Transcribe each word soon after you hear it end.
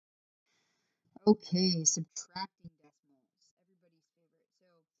Okay, subtracting decimals, everybody's favorite. So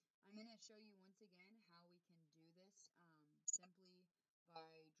I'm going to show you once again how we can do this simply by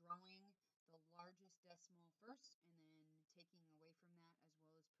drawing the largest decimal first and then taking away from that as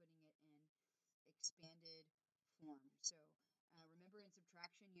well as putting it in expanded form. So remember in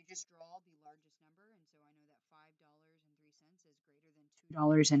subtraction you just draw the largest number, and so I know that $5.03 is greater than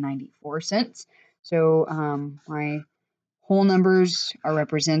 $2.94. So my whole numbers are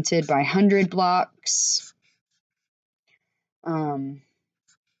represented by 100 blocks. And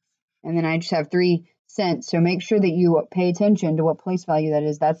then I just have 3 cents. So make sure that you pay attention to what place value that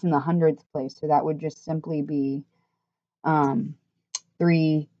is. That's in the hundredths place. So that would just simply be 3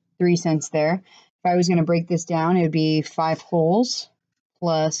 cents there. If I was going to break this down, it would be 5 wholes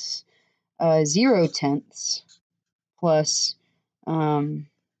plus 0 tenths plus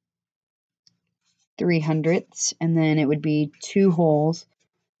 3 hundredths, and then it would be 2 wholes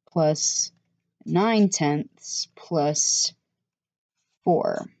plus 9 tenths plus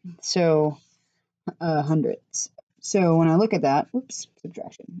 4. So hundredths. So when I look at that, whoops,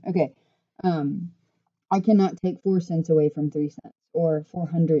 subtraction. Okay, I cannot take 4 cents away from 3 cents or 4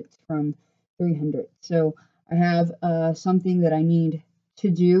 hundredths from 300. So I have something that I need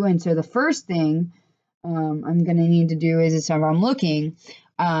to do, and so the first thing I'm going to need to do is if I'm looking,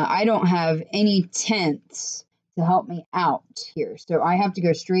 I don't have any tenths to help me out here. So I have to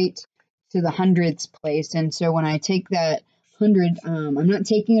go straight to the hundredths place, and so when I take that 100, I'm not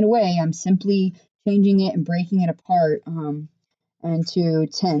taking it away, I'm simply changing it and breaking it apart into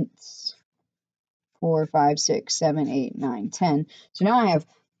tenths. 4, 5, 6, 7, 8, 9, 10. So now I have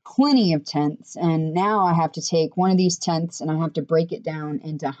plenty of tenths, and now I have to take one of these tenths and I have to break it down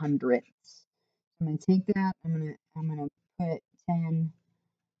into hundredths. I'm going to take that, I'm going to put 10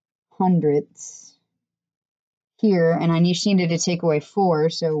 hundredths here, and I just needed to take away 4.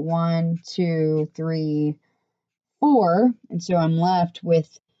 So 1, 2, 3, 4, and so I'm left with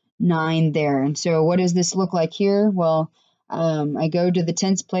 9 there. And so what does this look like here? Well, I go to the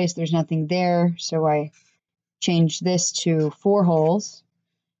tenths place, there's nothing there, so I change this to 4 wholes.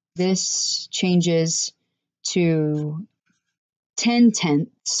 This changes to 10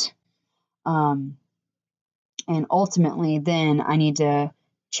 tenths. And ultimately, then I need to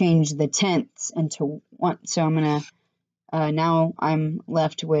change the tenths into 1. So I'm going to, now I'm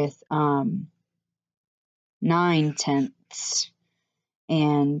left with 9 tenths.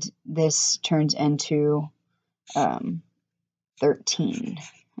 And this turns into 13.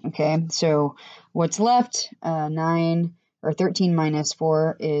 Okay, so what's left? 9 or 13 minus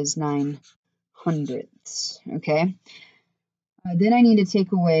 4 is 9 hundredths. Okay, then I need to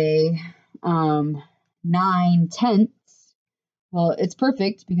take away 9 tenths. Well, it's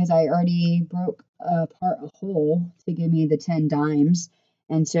perfect because I already broke apart a whole to give me the 10 dimes,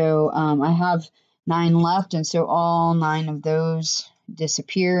 and so I have 9 left, and so all 9 of those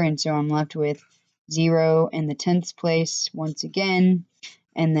disappear, and so I'm left with 0 in the tenths place once again,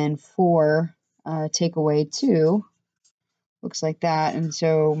 and then 4 take away 2, looks like that, and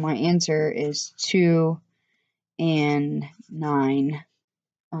so my answer is 2 and 9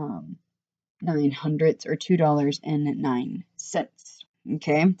 900ths or $2.09.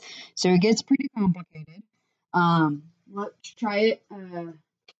 Okay, so it gets pretty complicated. Let's try it.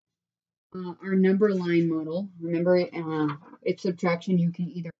 Our number line model. Remember, it's subtraction. You can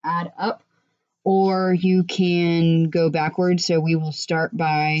either add up or you can go backwards. So we will start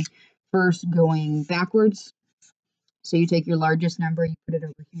by first going backwards. So you take your largest number, you put it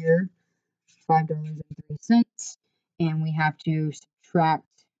over here, $5.03, and we have to subtract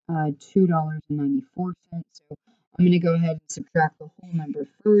 $2.94. So I'm going to go ahead and subtract the whole number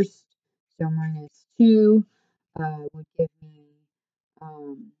first. So minus 2 would give me,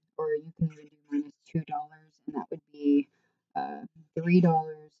 or you can even do minus $2, and that would be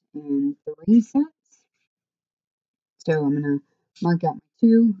 $3.03. So I'm going to mark out my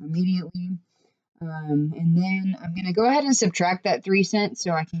 2 immediately. And then I'm going to go ahead and subtract that 3 cents so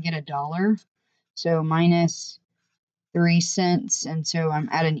I can get $1. So minus 3 cents, and so I'm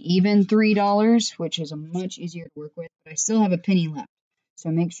at an even $3, which is a much easier to work with, but I still have a penny left. So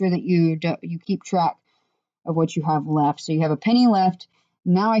make sure that you keep track of what you have left. So you have a penny left.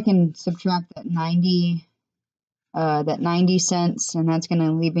 Now I can subtract that 90 cents, and that's going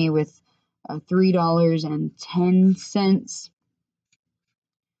to leave me with $3.10.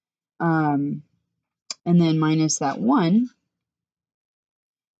 And then minus that 1.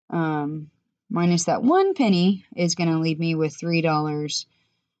 Minus that 1 penny is going to leave me with $3.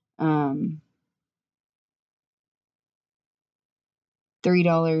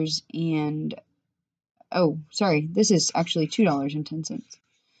 $3 and, oh, sorry, this is actually $2.10.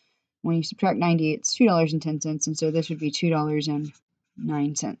 when you subtract 90, it's $2.10, and so this would be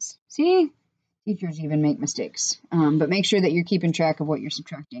 $2.09. See? Teachers even make mistakes, but make sure that you're keeping track of what you're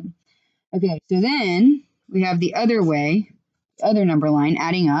subtracting. Okay, so then we have the other way, other number line,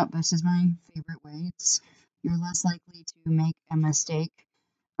 adding up. This is my favorite way. You're less likely to make a mistake.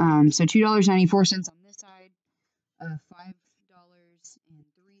 So $2.94 on this side, $5.03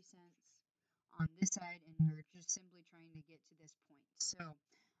 on this side, and we're just simply trying to get to this point. So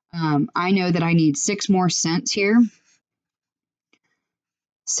I know that I need 6 more cents here.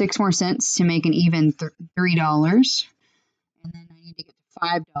 6 more cents to make an even $3. And then I need to get to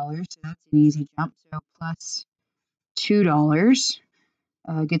 $5, so that's an easy jump. So plus $2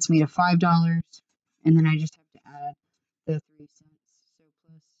 gets me to $5, and then I just have to add the 3 cents. So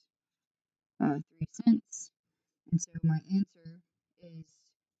plus 3 cents, and so my answer is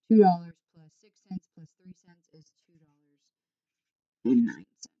 $2 plus 6 cents plus 3 cents is $2.09.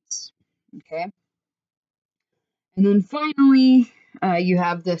 Okay, and then finally you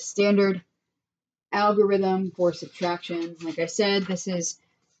have the standard algorithm for subtraction. Like I said, this is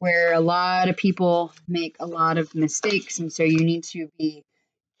where a lot of people make a lot of mistakes, and so you need to be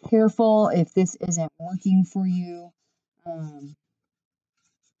careful if this isn't working for you.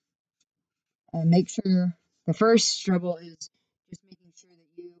 Make sure the first trouble is just making sure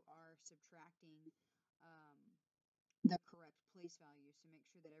that you are subtracting the correct place value. So make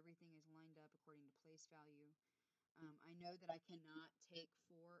sure that everything is lined up according to place value. I know that I cannot take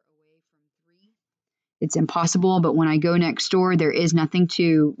 4 away from 3. It's impossible, but when I go next door, there is nothing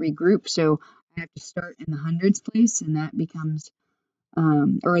to regroup, so I have to start in the hundreds place, and that becomes,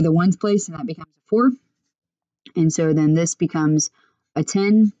 or the ones place, and that becomes a 4. And so then this becomes a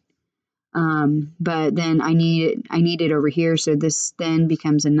 10, but then I need it over here, so this then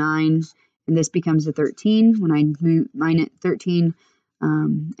becomes a 9, and this becomes a 13. When I mine it 13,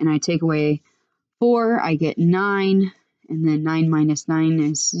 and I take away 4, I get 9, and then 9 minus 9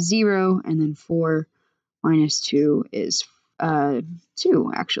 is 0, and then 4 minus 2 is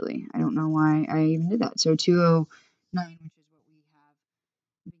 2, actually. I don't know why I even did that. So 209, which is what we have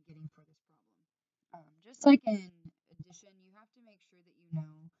been getting for this problem. Just like in addition, you have to make sure that you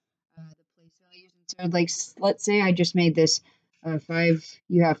know the place values. And so, like, let's say I just made this 5,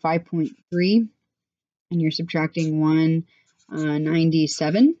 you have 5.3, and you're subtracting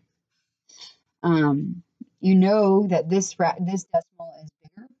 197. You know that this decimal is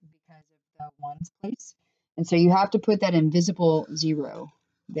bigger because of the ones place. And so you have to put that invisible 0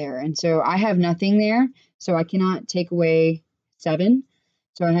 there. And so I have nothing there, so I cannot take away 7.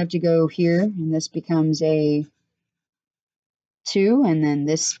 So I have to go here, and this becomes a 2, and then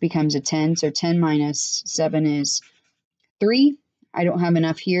this becomes a 10. So 10 minus 7 is 3. I don't have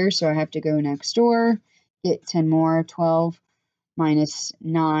enough here, so I have to go next door, get 10 more. 12 minus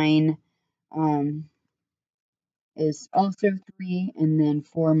 9 is also 3, and then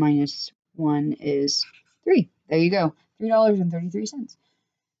 4 minus 1 is 3. There you go, $3.33.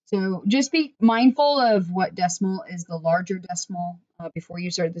 So just be mindful of what decimal is the larger decimal before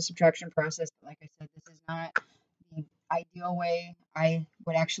you start the subtraction process. Like I said, this is not the ideal way. I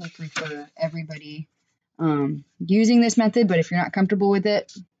would actually prefer everybody using this method, but if you're not comfortable with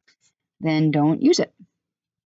it, then don't use it.